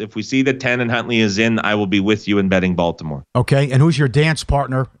yes, if we see the 10 and Huntley is in, I will be with you in betting Baltimore. Okay, and who's your dance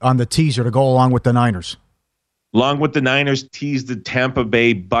partner on the teaser to go along with the Niners? Along with the Niners, tease the Tampa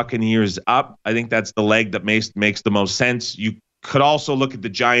Bay Buccaneers up. I think that's the leg that makes the most sense. You could also look at the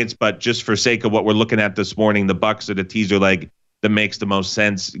Giants, but just for sake of what we're looking at this morning, the Bucs are the teaser leg that makes the most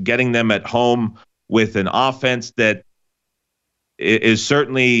sense. Getting them at home with an offense that is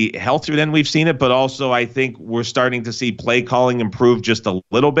certainly healthier than we've seen it, but also I think we're starting to see play calling improve just a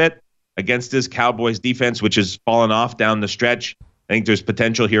little bit against this Cowboys defense, which has fallen off down the stretch. I think there's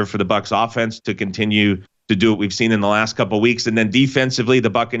potential here for the Bucs offense to continue to do what we've seen in the last couple of weeks. And then defensively, the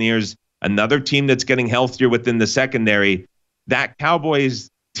Buccaneers, another team that's getting healthier within the secondary. That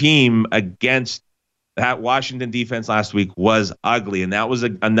Cowboys team against that Washington defense last week was ugly. And that was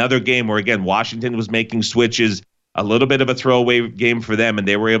another game where, again, Washington was making switches, a little bit of a throwaway game for them, and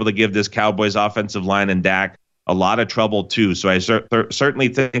they were able to give this Cowboys offensive line and Dak a lot of trouble too. So I certainly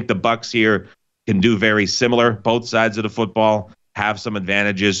think the Bucs here can do very similar. Both sides of the football have some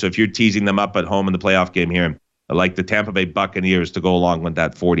advantages. So if you're teasing them up at home in the playoff game here, I like the Tampa Bay Buccaneers to go along with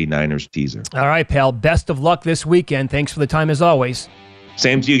that 49ers teaser. All right, pal. Best of luck this weekend. Thanks for the time as always.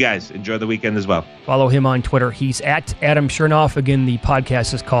 Same to you guys. Enjoy the weekend as well. Follow him on Twitter. He's at Adam Chernoff. Again, the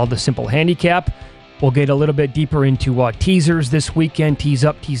podcast is called The Simple Handicap. We'll get a little bit deeper into teasers this weekend. Tease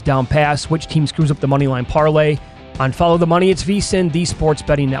up, tease down, pass. Which team screws up the Moneyline Parlay? On Follow the Money, it's VSiN, the Sports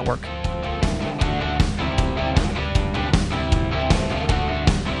Betting Network.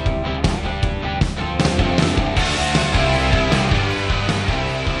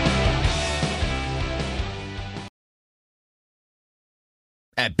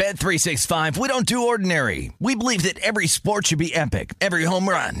 At Bet365, we don't do ordinary. We believe that every sport should be epic. Every home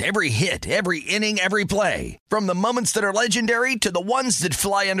run, every hit, every inning, every play. From the moments that are legendary to the ones that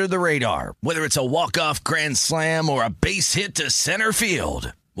fly under the radar. Whether it's a walk-off grand slam or a base hit to center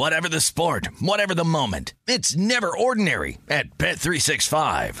field. Whatever the sport, whatever the moment. It's never ordinary at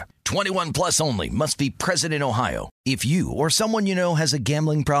Bet365. 21 plus only. Must be present in Ohio. If you or someone you know has a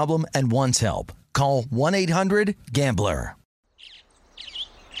gambling problem and wants help, call 1-800-GAMBLER.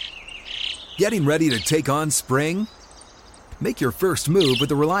 Getting ready to take on spring? Make your first move with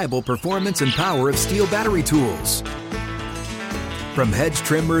the reliable performance and power of Steel battery tools. From hedge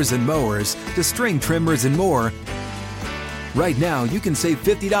trimmers and mowers to string trimmers and more, right now you can save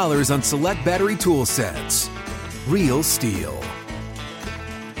 $50 on select battery tool sets. Real Steel.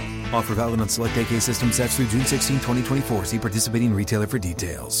 Offer valid on select AK system sets through June 16, 2024. See participating retailer for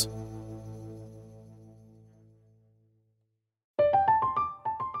details.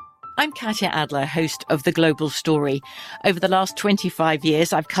 I'm Katya Adler, host of The Global Story. Over the last 25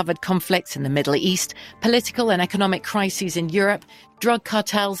 years, I've covered conflicts in the Middle East, political and economic crises in Europe, drug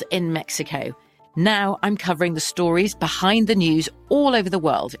cartels in Mexico. Now I'm covering the stories behind the news all over the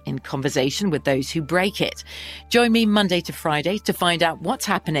world in conversation with those who break it. Join me Monday to Friday to find out what's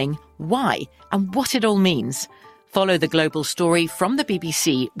happening, why, and what it all means. Follow The Global Story from the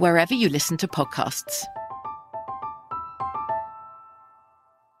BBC wherever you listen to podcasts.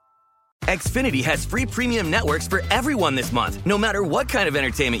 Xfinity has free premium networks for everyone this month, no matter what kind of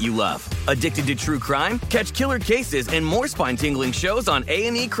entertainment you love. Addicted to true crime? Catch killer cases and more spine-tingling shows on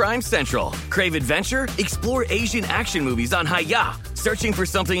A&E Crime Central. Crave adventure? Explore Asian action movies on Hi-Ya. Searching for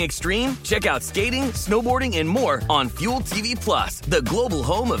something extreme? Check out skating, snowboarding, and more on Fuel TV Plus, the global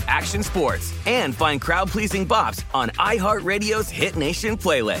home of action sports. And find crowd-pleasing bops on iHeartRadio's Hit Nation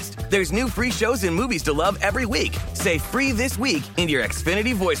playlist. There's new free shows and movies to love every week. Say free this week in your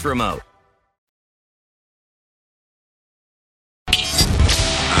Xfinity voice remote.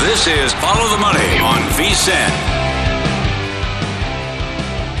 This is Follow the Money on VSiN.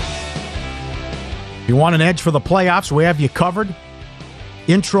 You want an edge for the playoffs? We have you covered.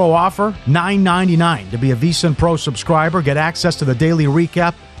 Intro offer, $9.99 to be a VSiN Pro subscriber. Get access to the daily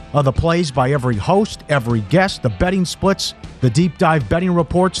recap of the plays by every host, every guest, the betting splits, the deep dive betting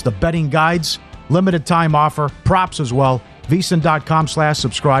reports, the betting guides, limited time offer, props as well.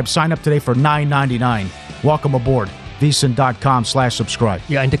 VSiN.com/subscribe. Sign up today for $9.99. Welcome aboard. VSiN.com/subscribe.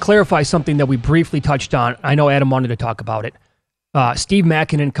 Yeah, and to clarify something that we briefly touched on, I know Adam wanted to talk about it. Steve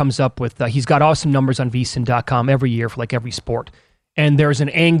Makinen comes up with, he's got awesome numbers on VSiN.com every year for like every sport. And there's an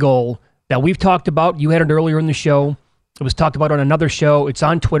angle that we've talked about. You had it earlier in the show. It was talked about on another show. It's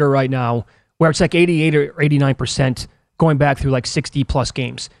on Twitter right now, where it's like 88 or 89% going back through like 60-plus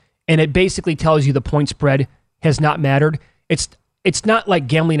games. And it basically tells you the point spread has not mattered. It's not like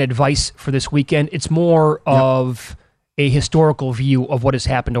gambling advice for this weekend. It's more of a historical view of what has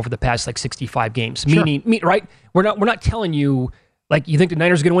happened over the past like 65 games. Sure. Meaning, right? We're not telling you like you think the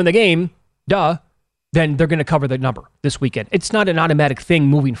Niners are going to win the game, then they're going to cover the number this weekend. It's not an automatic thing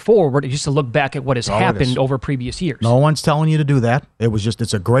moving forward. It's just to look back at what has happened over previous years. No one's telling you to do that.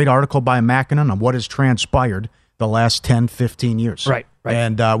 It's a great article by Makinen on what has transpired the last 10, 15 years. Right.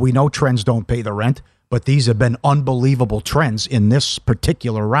 And we know trends don't pay the rent, but these have been unbelievable trends in this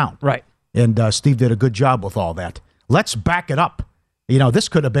particular round. Right. And Steve did a good job with all that. Let's back it up. You know, this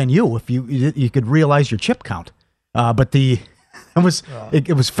could have been you if you could realize your chip count. But it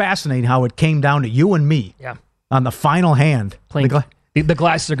was fascinating how it came down to you and me on the final hand. The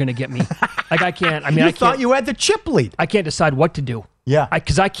glasses are going to get me. Like I can't. I mean, I thought you had the chip lead. I can't decide what to do. Yeah.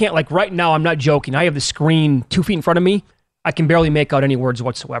 Because I can't. Like right now, I'm not joking. I have the screen 2 feet in front of me. I can barely make out any words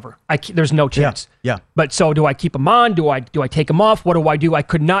whatsoever. There's no chance. Yeah. But so do I keep them on? Do I take them off? What do I do? I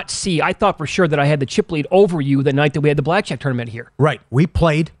could not see. I thought for sure that I had the chip lead over you the night that we had the blackjack tournament here. Right. We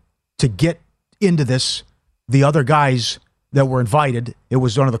played to get into this. The other guys that were invited, it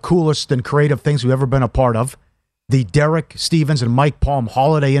was one of the coolest and creative things we've ever been a part of. The Derek Stevens and Mike Palm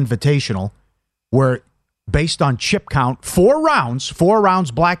Holiday Invitational, where based on chip count, 4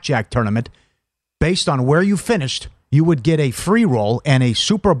 rounds blackjack tournament, based on where you finished, you would get a free roll and a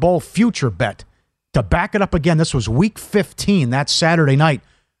Super Bowl future bet. To back it up again, this was week 15, that Saturday night,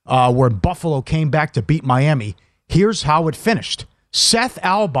 where Buffalo came back to beat Miami. Here's how it finished. Seth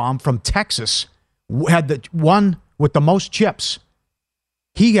Albaum from Texas had the one with the most chips.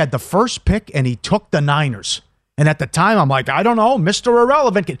 He had the first pick, and he took the Niners. And at the time, I'm like, I don't know, Mr.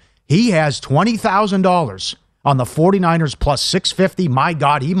 Irrelevant. He has $20,000 on the 49ers plus 650. My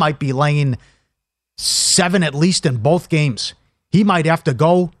God, he might be laying 7 at least in both games. He might have to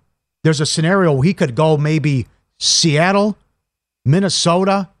go. There's a scenario where he could go maybe Seattle,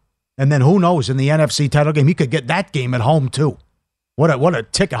 Minnesota, and then who knows, in the NFC title game, he could get that game at home too. What a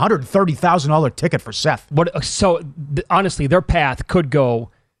ticket, $130,000 ticket for Seth. Honestly, their path could go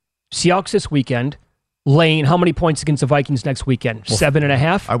Seahawks this weekend, laying how many points against the Vikings next weekend?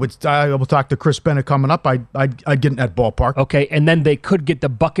 7.5? I will talk to Chris Bennett coming up. I'd get in that ballpark. Okay, and then they could get the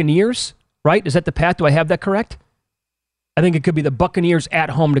Buccaneers, right? Is that the path? Do I have that correct? I think it could be the Buccaneers at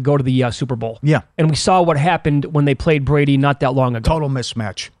home to go to the Super Bowl. Yeah. And we saw what happened when they played Brady not that long ago. Total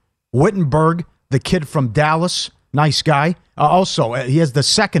mismatch. Wittenberg, the kid from Dallas, nice guy. Also, he has the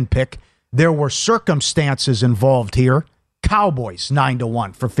second pick. There were circumstances involved here. Cowboys,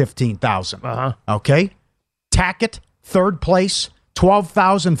 9-1 for $15,000. Okay? Tackett, third place,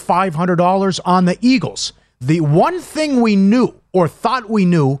 $12,500 on the Eagles. The one thing we knew, or thought we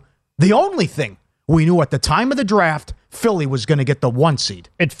knew, the only thing we knew at the time of the draft, Philly was going to get the 1 seed.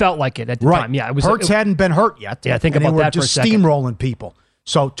 It felt like it at the time. Yeah, Hurts hadn't been hurt yet. Yeah, think about that for a second. Just steamrolling people.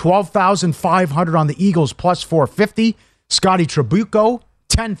 So 12,500 on the Eagles plus 450. Scotty Trabuco,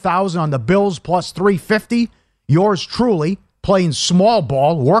 10,000 on the Bills plus 350. Yours truly, playing small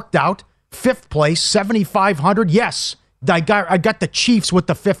ball, worked out. 5th place, 7,500. Yes, I got the Chiefs with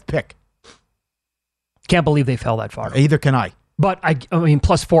the 5th pick. Can't believe they fell that far. Either can I. But, I mean,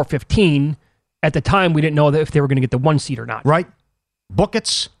 plus 415. At the time, we didn't know that if they were going to get the 1 seed or not. Right.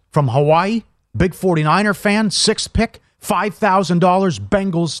 Buckets from Hawaii, big 49er fan, 6th pick, $5,000.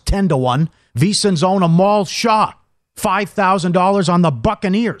 Bengals 10-1. VSiN's own Amal Shaw, $5,000 on the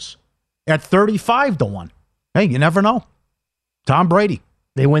Buccaneers at 35-1. Hey, you never know. Tom Brady.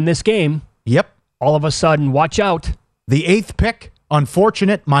 They win this game. Yep. All of a sudden, watch out. The 8th pick,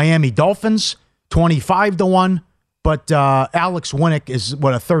 unfortunate, Miami Dolphins, 25-1. But Alex Winnick is, a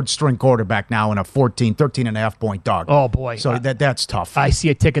 3rd-string quarterback now and a 13.5 point dog. Oh, boy. So that's tough. I see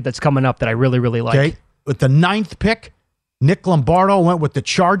a ticket that's coming up that I really, really like. Okay. With the 9th pick, Nick Lombardo went with the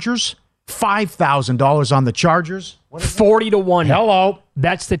Chargers, $5,000 on the Chargers. 40-1. Hello.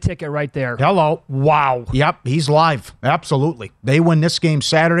 That's the ticket right there. Hello. Wow. Yep, he's live. Absolutely. They win this game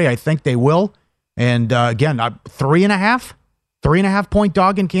Saturday. I think they will. And again, 3.5 point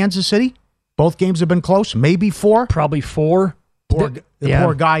dog in Kansas City. Both games have been close. Maybe 4. Probably 4. The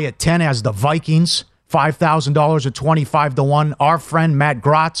poor guy at 10 has the Vikings. $5,000 at 25-1. Our friend Matt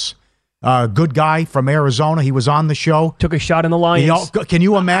Grotz, good guy from Arizona. He was on the show. Took a shot in the Lions. Can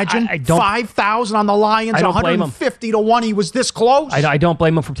you imagine? I don't, 5,000 on the Lions, 150-1. He was this close. I don't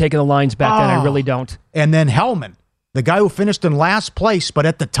blame him for taking the Lions back then. I really don't. And then Hellman, the guy who finished in last place, but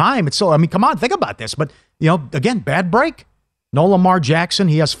at the time, it's so. I mean, come on, think about this. But again, bad break. No Lamar Jackson.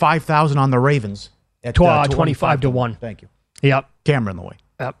 He has 5,000 on the Ravens at 25-1. Thank you. Yep. Camera in the way.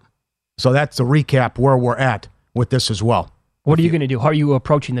 Yep. So that's the recap where we're at with this as well. What are you going to do? How are you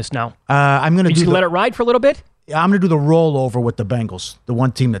approaching this now? I'm going to just let it ride for a little bit? I'm going to do the rollover with the Bengals, the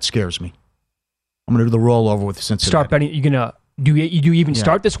one team that scares me. I'm going to do the rollover with Cincinnati. Start betting. You're going to do you even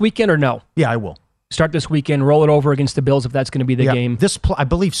start this weekend or no? Yeah, I will. Start this weekend, roll it over against the Bills if that's going to be the game. I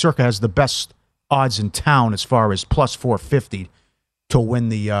believe Circa has the best odds in town as far as plus 450 to win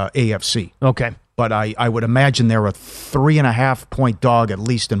the AFC. Okay. But I would imagine they're a 3.5 point dog at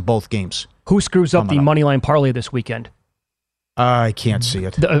least in both games. Who screws up the moneyline parlay this weekend? I can't see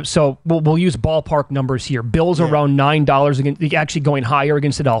it. So we'll use ballpark numbers here. Bills around $9 against, actually going higher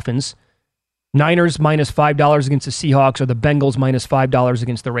against the Dolphins. Niners minus $5 against the Seahawks, or the Bengals minus $5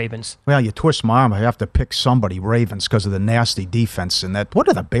 against the Ravens. Well, you twist my arm. I have to pick somebody, Ravens, because of the nasty defense. And what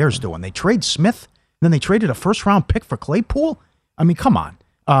are the Bears doing? They trade Smith, and then they traded a first-round pick for Claypool? I mean, come on.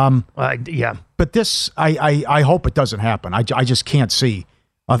 Yeah. But this, I hope it doesn't happen. I just can't see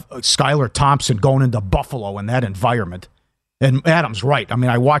Skylar Thompson going into Buffalo in that environment. And Adam's right. I mean,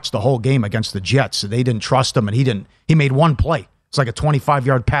 I watched the whole game against the Jets. They didn't trust him, and he made one play. It's like a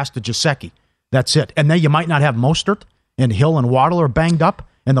 25-yard pass to Gesicki. That's it. And then you might not have Mostert, and Hill and Waddle are banged up,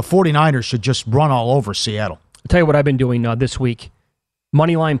 and the 49ers should just run all over Seattle. I'll tell you what I've been doing this week.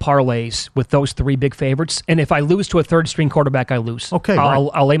 Moneyline parlays with those 3 big favorites. And if I lose to a third-string quarterback, I lose. Okay,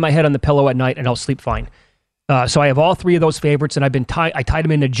 I'll lay my head on the pillow at night, and I'll sleep fine. So I have all 3 of those favorites, and I tied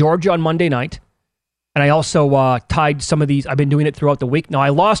them into Georgia on Monday night. And I also tied some of these. I've been doing it throughout the week. Now, I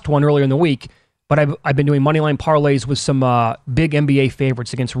lost one earlier in the week, but I've been doing moneyline parlays with some big NBA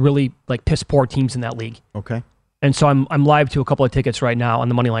favorites against really piss-poor teams in that league. Okay. And so I'm live to a couple of tickets right now on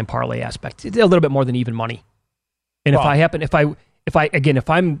the moneyline parlay aspect. It's a little bit more than even money. And if I'm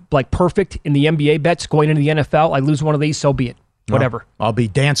perfect in the NBA bets going into the NFL, I lose one of these, so be it. Whatever. I'll be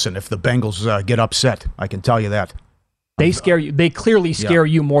dancing if the Bengals get upset. I can tell you that. They scare you. They clearly scare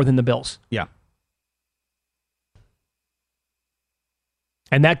you more than the Bills. Yeah.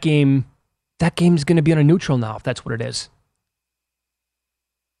 And that game's going to be on a neutral now, if that's what it is.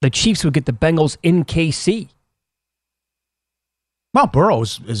 The Chiefs would get the Bengals in KC. Well, Burrow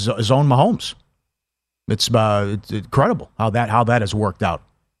is his own Mahomes. It's incredible how that has worked out.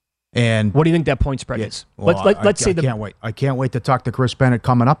 And what do you think that point spread is? Well, let's say can't wait. I can't wait to talk to Chris Bennett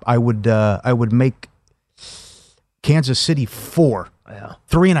coming up. I would make Kansas City 4. Yeah.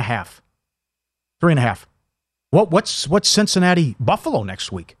 3.5. 3.5. What's Cincinnati Buffalo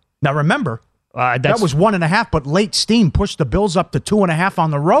next week? Now remember, that was 1.5, but late steam pushed the Bills up to 2.5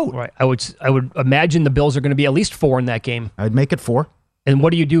 on the road. Right. I would imagine the Bills are going to be at least 4 in that game. I'd make it 4. And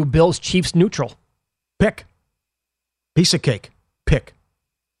what do you do? Bills Chiefs neutral. Pick. Piece of cake. Pick.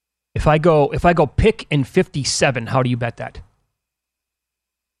 If I go pick in 57, how do you bet that?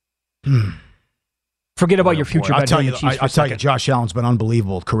 Forget about your future bet. I'll tell you, Josh Allen's been an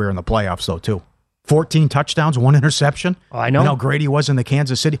unbelievable career in the playoffs, though, too. 14 touchdowns, 1 interception. Oh, I know. You know how great he was in the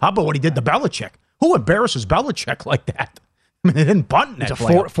Kansas City. How about what he did to Belichick? Who embarrasses Belichick like that? I mean, they didn't bunt in that It's a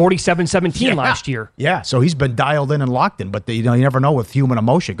playoff. 47-17 last year. Yeah, so he's been dialed in and locked in. But you never know with human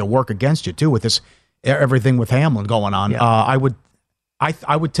emotion. It could work against you, too, with this everything with Hamlin going on. Yeah. I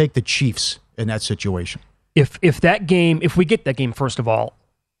would take the Chiefs in that situation. If we get that game, first of all,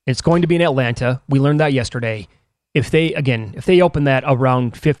 it's going to be in Atlanta. We learned that yesterday. If they open that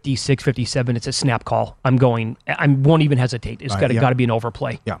around 56, 57, it's a snap call. I won't even hesitate. It's got to be an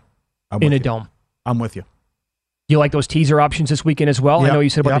overplay. Yeah. In a dome. I'm with you. You like those teaser options this weekend as well? Yep. I know you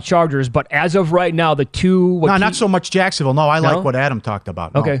said about the Chargers, but as of right now, the two... not so much Jacksonville. No, I like what Adam talked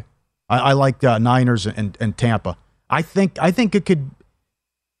about. No. Okay. I like Niners and Tampa. I think it could...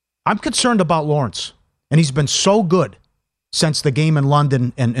 I'm concerned about Lawrence, and he's been so good since the game in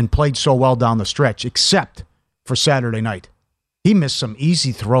London and played so well down the stretch, except for Saturday night. He missed some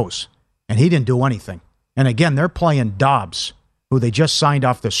easy throws, and he didn't do anything. And again, they're playing Dobbs, who they just signed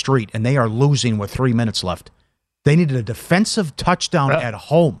off the street, and they are losing with 3 minutes left. They needed a defensive touchdown at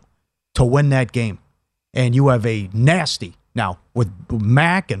home to win that game. And you have a nasty, now with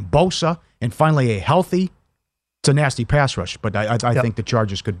Mack and Bosa, and finally a healthy, it's a nasty pass rush, but I think the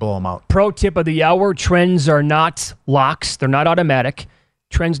Chargers could blow them out. Pro tip of the hour, trends are not locks. They're not automatic.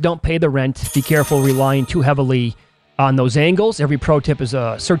 Trends don't pay the rent. Be careful relying too heavily on those angles. Every pro tip is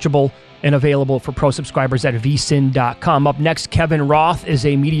searchable and available for pro subscribers at vsin.com. Up next, Kevin Roth is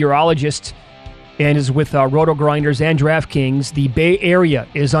a meteorologist and is with Roto Grinders and DraftKings. The Bay Area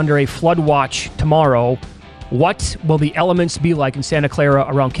is under a flood watch tomorrow. What will the elements be like in Santa Clara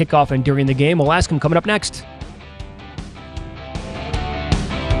around kickoff and during the game? We'll ask him coming up next.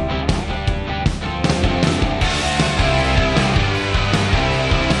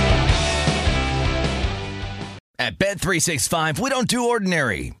 At Bet365, we don't do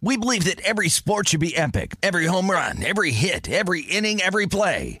ordinary. We believe that every sport should be epic. Every home run, every hit, every inning, every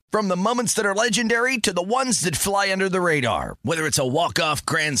play. From the moments that are legendary to the ones that fly under the radar. Whether it's a walk-off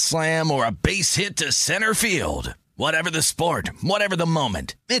grand slam or a base hit to center field. Whatever the sport, whatever the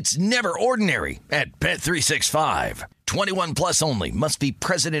moment. It's never ordinary at Bet365. 21 plus only. Must be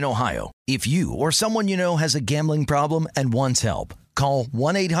present in Ohio. If you or someone you know has a gambling problem and wants help, call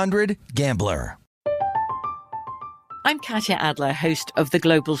 1-800-GAMBLER. I'm Katya Adler, host of The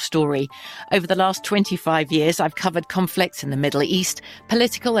Global Story. Over the last 25 years, I've covered conflicts in the Middle East,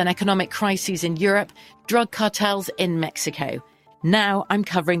 political and economic crises in Europe, drug cartels in Mexico. Now I'm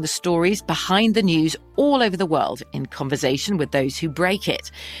covering the stories behind the news all over the world in conversation with those who break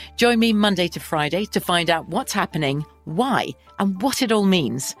it. Join me Monday to Friday to find out what's happening, why, and what it all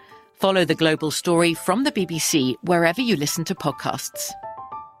means. Follow The Global Story from the BBC wherever you listen to podcasts.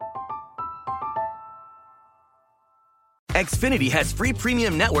 Xfinity has free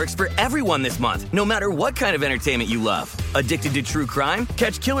premium networks for everyone this month, no matter what kind of entertainment you love. Addicted to true crime?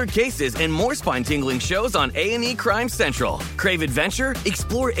 Catch killer cases and more spine-tingling shows on A&E Crime Central. Crave adventure?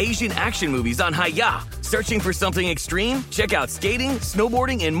 Explore Asian action movies on Hi-YAH. Searching for something extreme? Check out skating,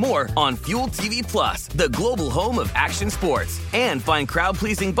 snowboarding, and more on Fuel TV Plus, the global home of action sports. And find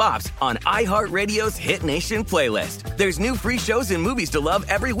crowd-pleasing bops on iHeartRadio's Hit Nation playlist. There's new free shows and movies to love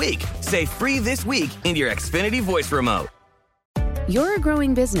every week. Say free this week in your Xfinity voice remote. You're a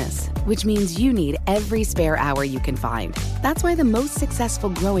growing business, which means you need every spare hour you can find. That's why the most successful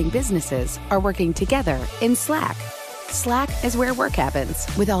growing businesses are working together in Slack. Slack is where work happens,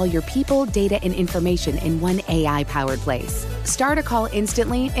 with all your people, data, and information in one AI-powered place. Start a call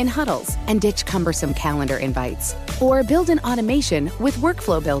instantly in huddles and ditch cumbersome calendar invites. Or build an automation with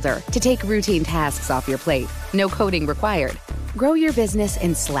Workflow Builder to take routine tasks off your plate. No coding required. Grow your business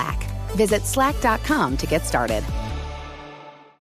in Slack. Visit slack.com to get started.